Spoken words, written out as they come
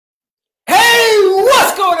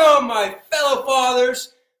on, my fellow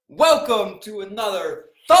fathers. Welcome to another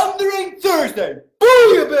Thundering Thursday.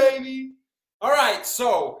 Booyah, baby! Alright,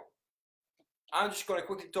 so I'm just going to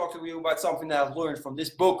quickly talk to you about something that I've learned from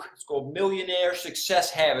this book. It's called Millionaire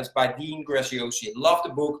Success Habits by Dean Graziosi. I love the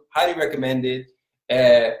book, highly recommend it.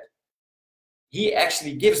 He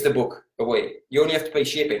actually gives the book away. You only have to pay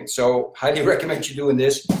shipping, so highly recommend you doing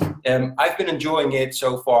this. I've been enjoying it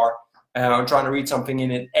so far. I'm trying to read something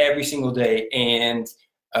in it every single day, and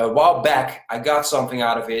a while back I got something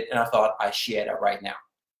out of it and I thought I share that right now.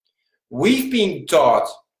 We've been taught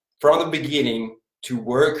from the beginning to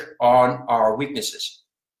work on our weaknesses,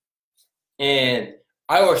 and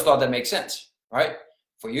I always thought that makes sense, right?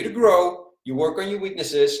 For you to grow, you work on your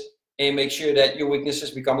weaknesses and make sure that your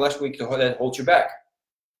weaknesses become less weak that holds you back.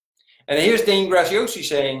 And here's Dean Graziosi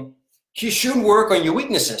saying you shouldn't work on your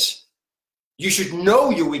weaknesses. You should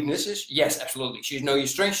know your weaknesses. Yes, absolutely. You should know your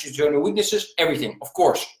strengths, you should know your weaknesses, everything, of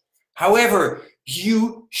course. However,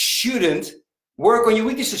 you shouldn't work on your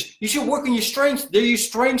weaknesses. You should work on your strengths. They're your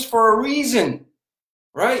strengths for a reason,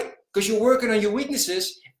 right? Because you're working on your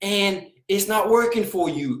weaknesses and it's not working for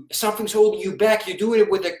you. Something's holding you back. You're doing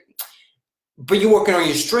it with but you're working on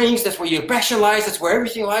your strengths. That's where your passion lies. That's where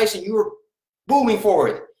everything lies, and you're booming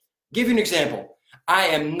forward. Give you an example. I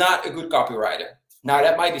am not a good copywriter. Now,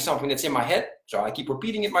 that might be something that's in my head, so I keep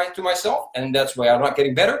repeating it to myself, and that's why I'm not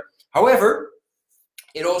getting better. However,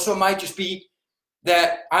 it also might just be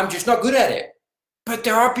that I'm just not good at it. But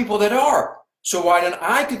there are people that are. So why don't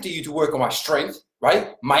I continue to work on my strength, right?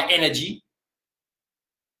 My energy,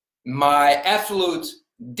 my absolute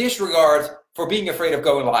disregard for being afraid of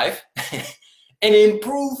going live, and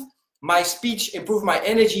improve my speech, improve my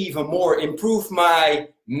energy even more, improve my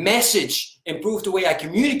message, improve the way I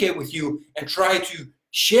communicate with you, and try to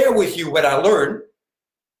share with you what I learn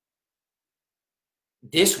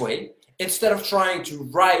this way, instead of trying to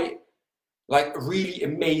write like really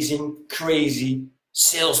amazing, crazy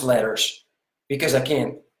sales letters, because I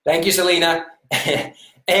can't. Thank you, Selena.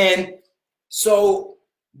 And so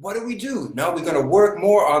what do? Now we're going to work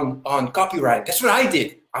more on copywriting. That's what I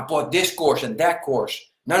did. I bought this course and that course.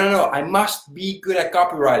 No. I must be good at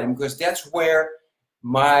copywriting, because that's where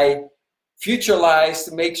my future lies,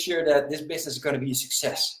 to make sure that this business is going to be a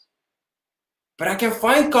success. But I can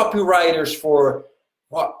find copywriters for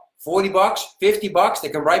what, 40 bucks, 50 bucks. They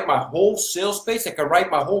can write my whole sales page. They can write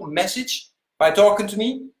my whole message by talking to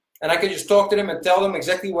me. And I can just talk to them and tell them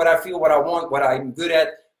exactly what I feel, what I want, what I'm good at,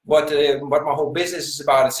 what my whole business is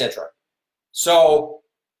about, etc. So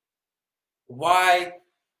why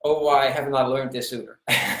haven't I learned this sooner?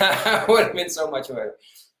 I would have been so much better.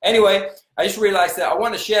 Anyway, I just realized that I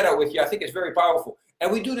want to share that with you. I think it's very powerful.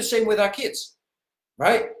 And we do the same with our kids,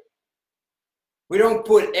 right? We don't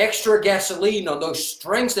put extra gasoline on those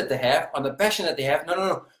strengths that they have, on the passion that they have.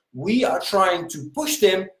 No. We are trying to push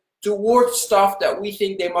them towards stuff that we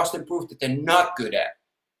think they must improve, that they're not good at.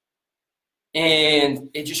 And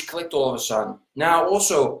it just clicked all of a sudden. Now,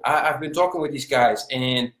 also, I've been talking with these guys,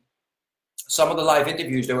 and some of the live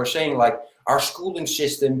interviews, they were saying, like, our schooling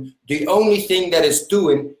system, the only thing that it's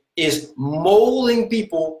doing is molding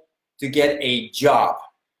people to get a job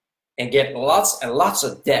and get lots and lots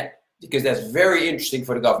of debt, because that's very interesting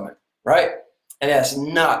for the government, right? And that's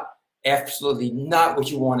absolutely not what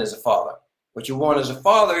you want as a father. What you want as a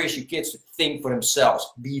father is your kids to think for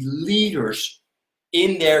themselves, be leaders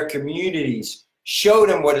in their communities, show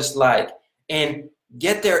them what it's like, and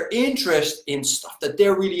get their interest in stuff that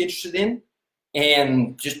they're really interested in,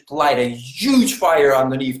 and just light a huge fire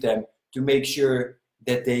underneath them to make sure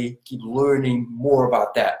that they keep learning more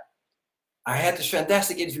about that. I had this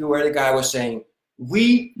fantastic interview where the guy was saying,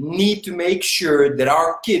 we need to make sure that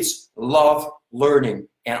our kids love learning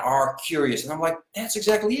and are curious. And I'm like, that's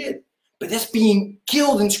exactly it. But that's being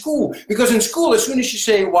killed in school. Because in school, as soon as you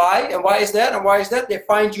say why, and why is that, and why is that, they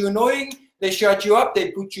find you annoying, they shut you up,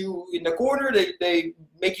 they put you in the corner, they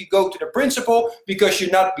make you go to the principal because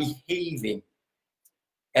you're not behaving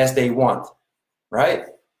as they want, right?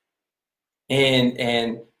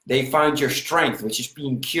 And they find your strength, which is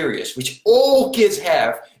being curious, which all kids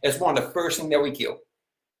have, as one of the first things that we kill.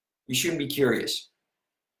 We shouldn't be curious,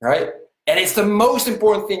 right? And it's the most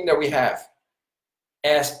important thing that we have.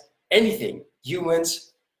 As anything,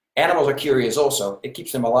 humans, animals are curious also. It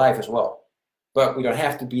keeps them alive as well. But we don't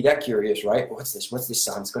have to be that curious, right? What's this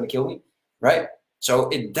sound? It's going to kill me, right? So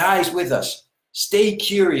it dies with us. Stay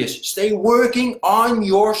curious. Stay working on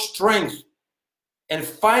your strength. And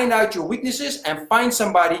find out your weaknesses, and find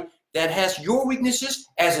somebody that has your weaknesses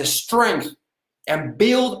as a strength, and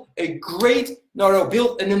build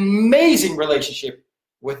build an amazing relationship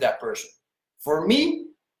with that person. For me,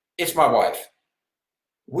 it's my wife.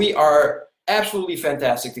 we are absolutely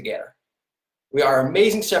fantastic together. We are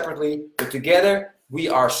amazing separately, but together we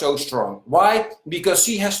are so strong. Why? Because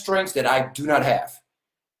she has strengths that I do not have.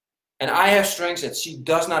 And I have strengths that she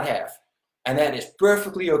does not have. And that is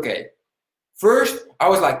perfectly okay. First, I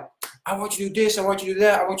was like, I want you to do this, I want you to do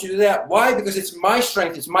that, I want you to do that. Why? Because it's my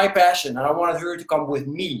strength, it's my passion, and I wanted her to come with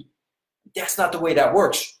me. That's not the way that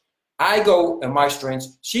works. I go on my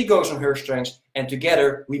strengths, she goes on her strengths, and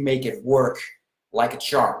together we make it work like a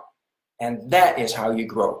charm. And that is how you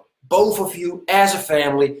grow. Both of you, as a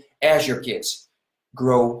family, as your kids,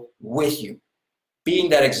 grow with you. Being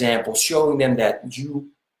that example, showing them that you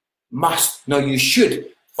must, no, you should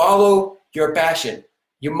follow your passion.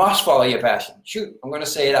 You must follow your passion. Shoot, I'm going to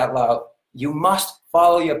say it out loud. You must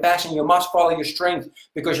follow your passion. You must follow your strength,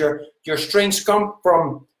 because your strengths come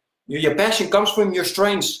from, your passion comes from your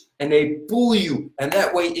strengths, and they pull you, and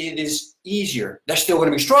that way it is easier. There's still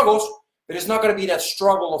going to be struggles, but it's not going to be that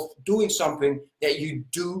struggle of doing something that you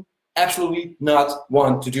do absolutely not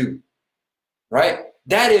want to do, right?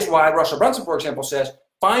 That is why Russell Brunson, for example, says,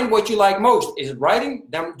 find what you like most. Is it writing?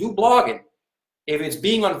 Then do blogging. If it's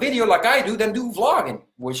being on video like I do, then do vlogging,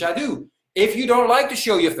 which I do. If you don't like to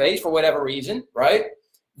show your face for whatever reason, right,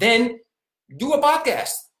 then do a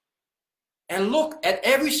podcast. And look at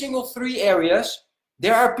every single 3 areas.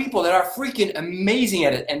 There are people that are freaking amazing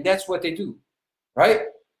at it, and that's what they do, right?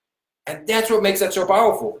 And that's what makes that so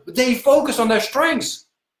powerful. But they focus on their strengths.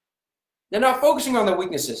 They're not focusing on their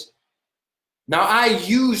weaknesses. Now, I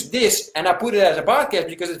use this and I put it as a podcast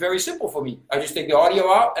because it's very simple for me. I just take the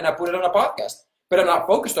audio out and I put it on a podcast. But I'm not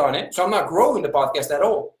focused on it, so I'm not growing the podcast at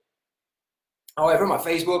all. However, my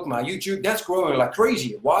Facebook, my YouTube, that's growing like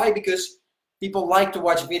crazy. Why? Because people like to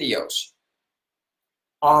watch videos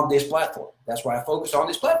on this platform. That's why I focus on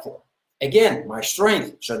this platform. Again, my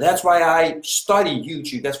strength. So that's why I study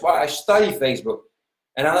YouTube. That's why I study Facebook.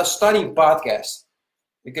 And I'm not studying podcasts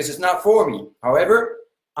because it's not for me. However,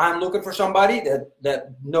 I'm looking for somebody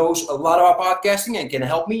that knows a lot about podcasting and can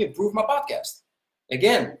help me improve my podcast.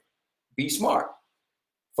 Again, be smart.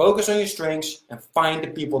 Focus on your strengths and find the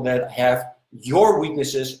people that have your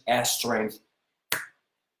weaknesses as strength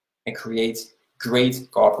and create great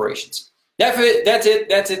cooperations. That's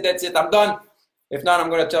it. I'm done. If not, I'm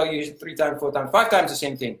going to tell you 3 times, 4 times, 5 times the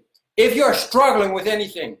same thing. If you're struggling with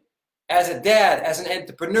anything, as a dad, as an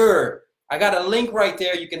entrepreneur, I got a link right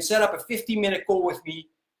there. You can set up a 15-minute call with me,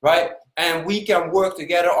 right? And we can work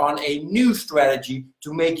together on a new strategy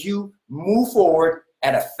to make you move forward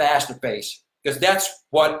at a faster pace. Because that's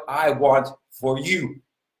what I want for you.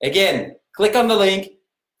 Again, click on the link,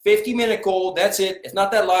 15-minute call, that's it. It's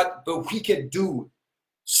not that lot, but we can do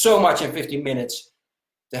so much in 15 minutes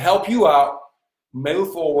to help you out,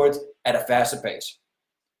 move forward at a faster pace.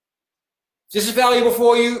 If this is valuable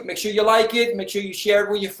for you, make sure you like it, make sure you share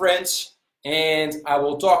it with your friends, and I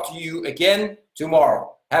will talk to you again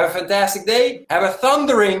tomorrow. Have a fantastic day, have a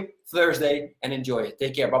thundering Thursday, and enjoy it.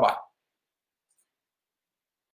 Take care, bye-bye.